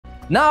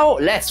Now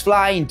let's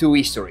fly into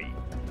history.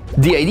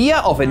 The idea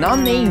of an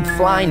unnamed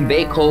flying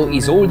vehicle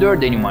is older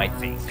than you might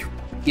think.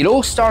 It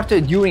all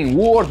started during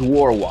World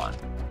War I.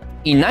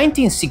 In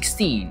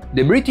 1916,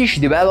 the British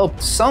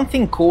developed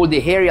something called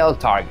the aerial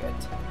target,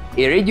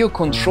 a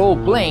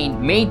radio-controlled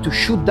plane made to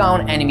shoot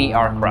down enemy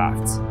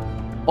aircrafts.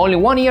 Only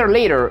 1 year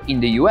later,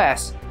 in the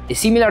US, a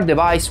similar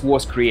device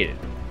was created,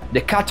 the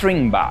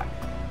Catering Bag.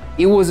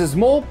 It was a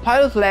small,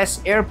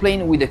 pilotless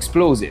airplane with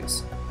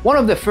explosives, one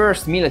of the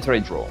first military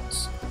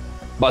drones.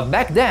 But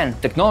back then,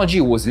 technology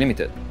was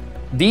limited.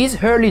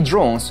 These early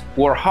drones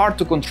were hard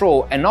to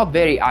control and not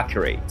very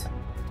accurate.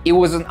 It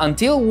wasn't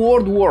until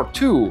World War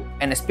II,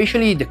 and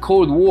especially the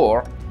Cold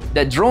War,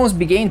 that drones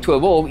began to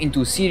evolve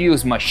into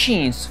serious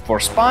machines for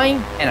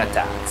spying and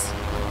attacks.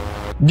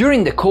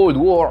 During the Cold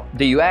War,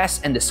 the US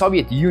and the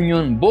Soviet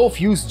Union both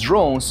used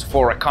drones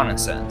for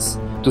reconnaissance,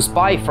 to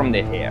spy from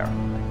the air.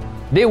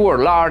 They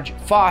were large,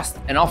 fast,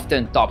 and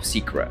often top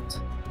secret.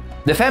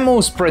 The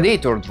famous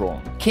Predator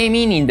drone came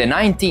in the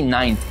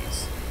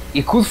 1990s.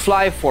 It could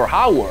fly for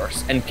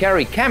hours and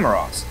carry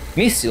cameras,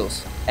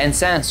 missiles, and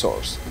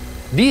sensors.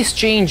 This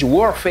changed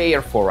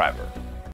warfare forever.